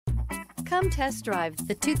Come test drive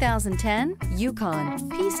the 2010 Yukon.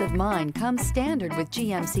 Peace of mind comes standard with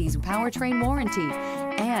GMC's powertrain warranty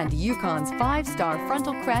and Yukon's 5-star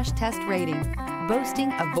frontal crash test rating.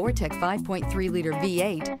 Boasting a Vortec 5.3-liter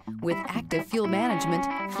V8 with active fuel management,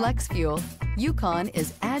 flex fuel, Yukon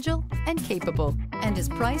is agile and capable and is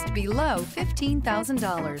priced below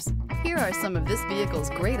 $15,000. Here are some of this vehicle's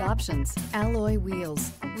great options: alloy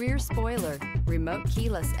wheels, rear spoiler, remote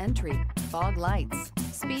keyless entry, fog lights,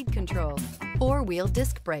 speed control, 4-wheel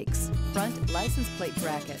disc brakes, front license plate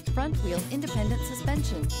bracket, front wheel independent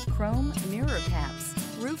suspension, chrome mirror caps,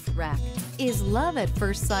 roof rack. Is love at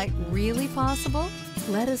first sight really possible?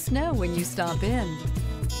 Let us know when you stop in.